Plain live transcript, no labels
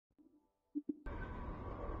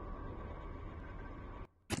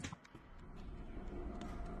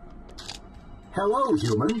Hello,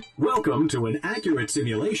 human. Welcome to an accurate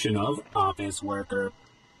simulation of office worker.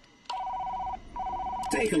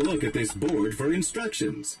 Take a look at this board for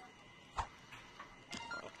instructions.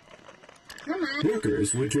 Come on.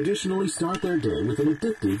 Workers would traditionally start their day with an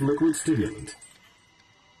addictive liquid stimulant.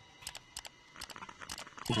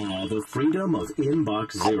 Ah, the freedom of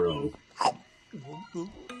Inbox Zero.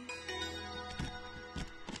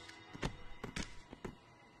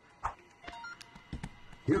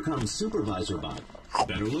 Here comes Supervisor Bot.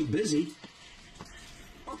 Better look busy.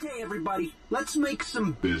 Okay, everybody, let's make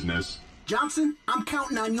some business. Johnson, I'm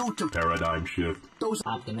counting on you to Paradigm shift. those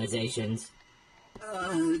Optimizations.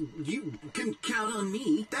 you can count on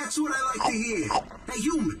me. That's what I like to hear. Hey,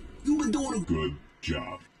 human, you've been doing a Good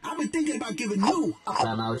job. I've been thinking about giving you a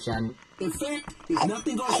Promotion. In fact, if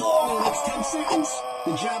nothing goes wrong in the next 10 seconds,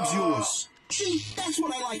 the job's yours. See, that's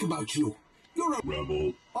what I like about you. You're a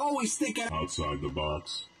Rebel. always thinking. Outside the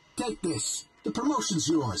box. Take this. The promotion's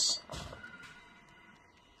yours.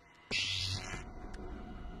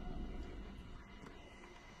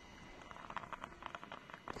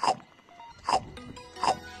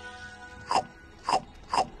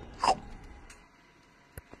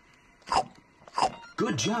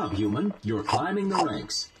 Good job, human. You're climbing the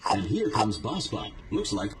ranks. And here comes BossBot.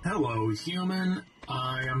 Looks like... Hello, human.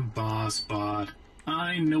 I am BossBot.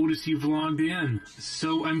 I notice you've logged in,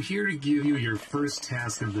 so I'm here to give you your first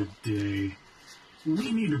task of the day.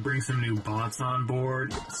 We need to bring some new bots on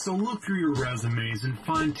board, so look through your resumes and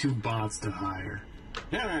find 2 bots to hire.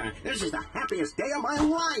 This is the happiest day of my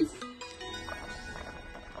life.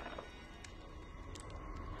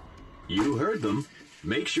 You heard them.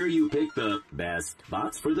 Make sure you pick the best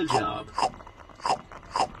bots for the job.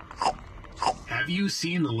 Have you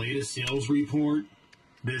seen the latest sales report?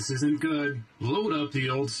 This isn't good. Load up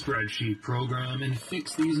the old spreadsheet program and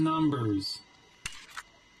fix these numbers.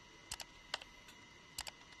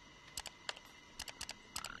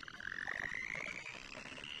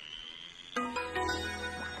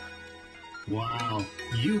 Wow,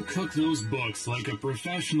 you cook those books like a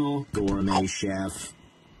professional. Gourmet chef.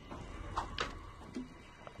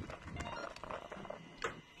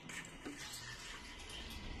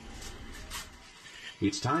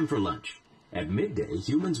 It's time for lunch. At midday,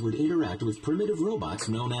 humans would interact with primitive robots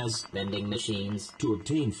known as Vending machines. to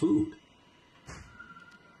obtain food.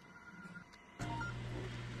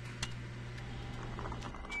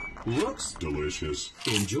 Looks. Delicious.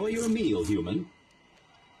 Enjoy your meal, human.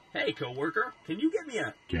 Hey, coworker, can you get me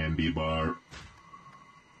a... Candy bar.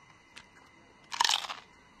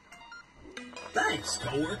 Thanks,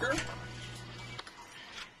 coworker.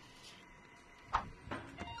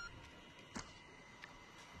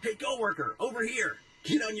 Hey, coworker, over here.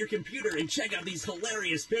 Get on your computer and check out these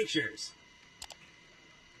hilarious pictures.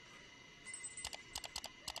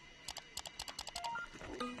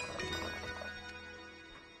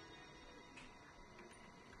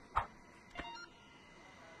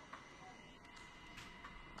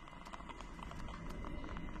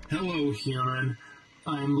 Hello, human.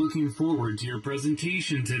 I'm looking forward to your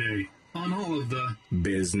presentation today on all of the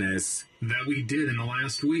Business. that we did in the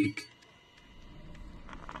last week.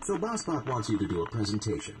 So BossBot wants you to do a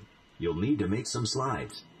presentation. You'll need to make some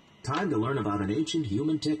slides. Time to learn about an ancient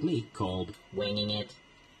human technique called... Winging it.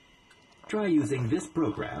 Try using this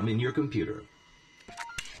program in your computer.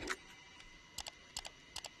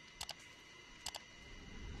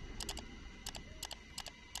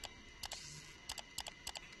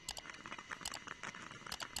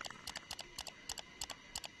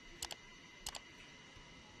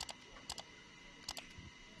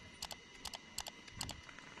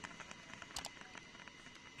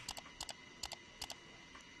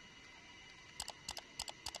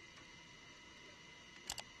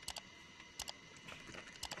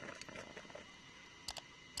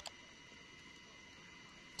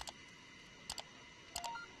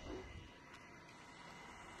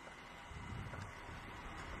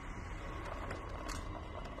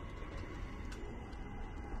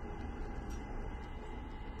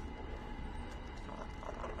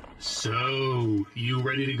 So, you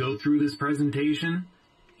ready to go through this presentation?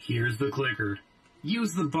 Here's the clicker.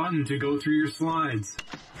 Use the button to go through your slides.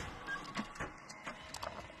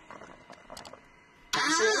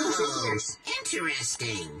 Oh,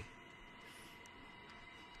 interesting.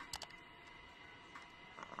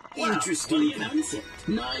 Interesting concept.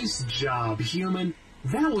 Nice job, human.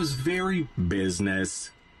 That was very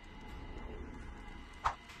Business.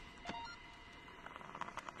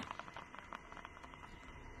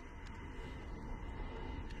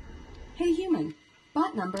 Hey, human.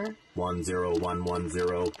 Bot number number?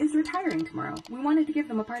 10110. Is retiring tomorrow. We wanted to give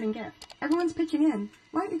them a parting gift. Everyone's pitching in.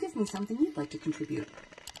 Why don't you give me something you'd like to contribute?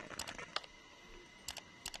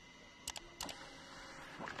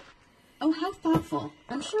 Oh, how thoughtful.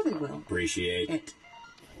 I'm sure they will. Appreciate It.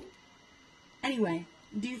 Anyway,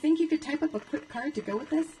 do you think you could type up a quick card to go with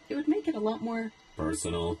this? It would make it a lot more...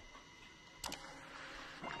 personal.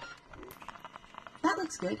 That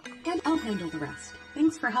looks good, and I'll handle the rest.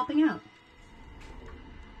 Thanks for helping out.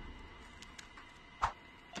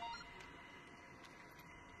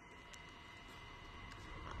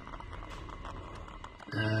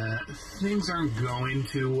 Things aren't going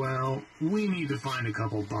too well. We need to find a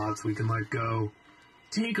couple bots we can let go.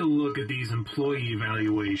 Take a look at these employee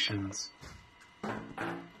evaluations.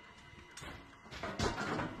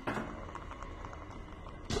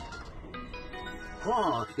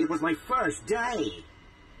 Oh, it was my first day.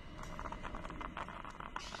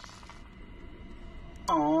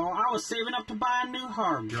 Oh, I was saving up to buy a new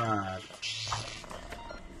hard drive.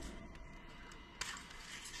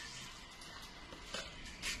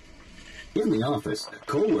 In the office,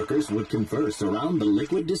 co-workers would converse around the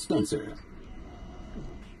liquid dispenser.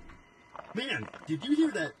 Man, did you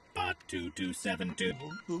hear that? Bot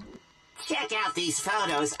 2272. Check out these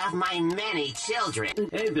photos of my many children.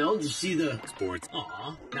 Hey, Bill, did you see the... Sports.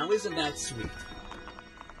 Aw, now isn't that sweet?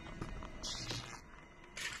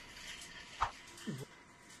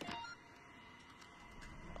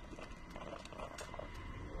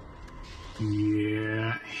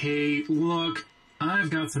 Yeah, hey, look, I've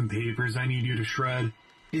got some papers I need you to shred.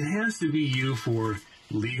 It has to be you for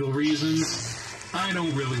legal reasons. I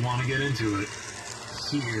don't really want to get into it.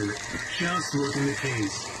 Here, just look in the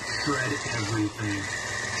case. Shred everything.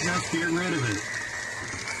 Just get rid of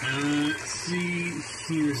it. See,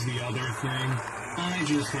 here's the other thing. I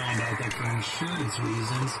just found out that for insurance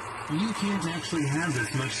reasons, you can't actually have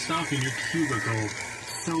this much stuff in your cubicle.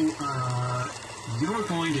 So, you're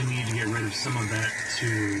going to need to get rid of some of that,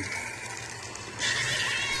 too.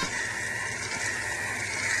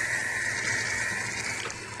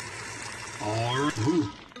 Alright, ooh,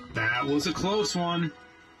 that was a close one.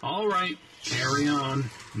 Alright, carry on.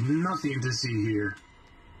 Nothing to see here.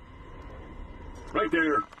 Right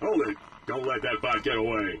there. Hold it. Don't let that bot get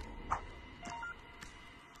away.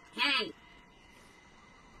 Hey,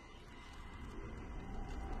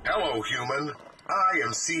 Hello, human. I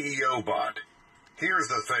am CEO Bot. Here's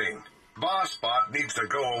the thing. Boss Bot needs to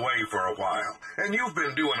go away for a while, and you've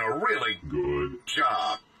been doing a really Good.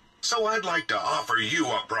 job. So I'd like to offer you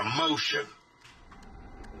a promotion.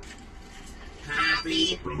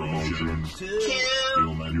 happy, Promotion.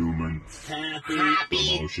 Human. Happy.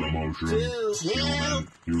 happy. Promotion. Two.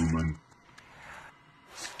 Human.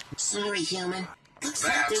 Sorry, human. Looks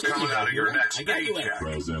like That's there's- coming out of your next I got you paycheck.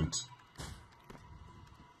 Present.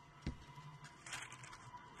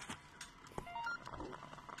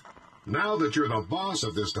 Now that you're the boss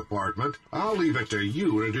of this department, I'll leave it to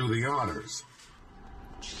you to do the honors.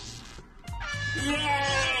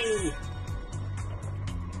 Yay!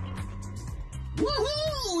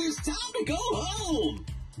 Woohoo! It's time to go home!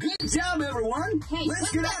 Good job, everyone! Hey, Let's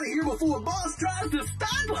what get the- out of here before boss tries to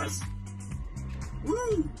stop us!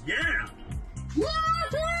 Woo! Yeah!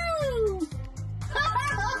 Woohoo!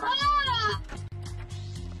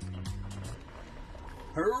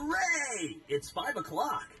 Hooray! It's 5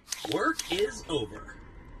 o'clock. Work is over.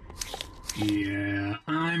 Yeah,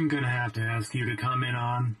 I'm gonna have to ask you to come in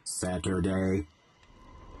on... Saturday.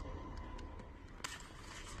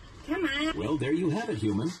 Come on. Well, there you have it,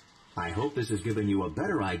 human. I hope this has given you a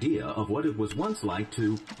better idea of what it was once like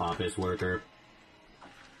to office worker.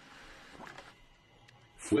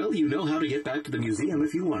 Well, you know how to get back to the museum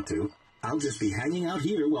if you want to. I'll just be hanging out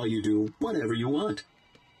here while you do whatever you want.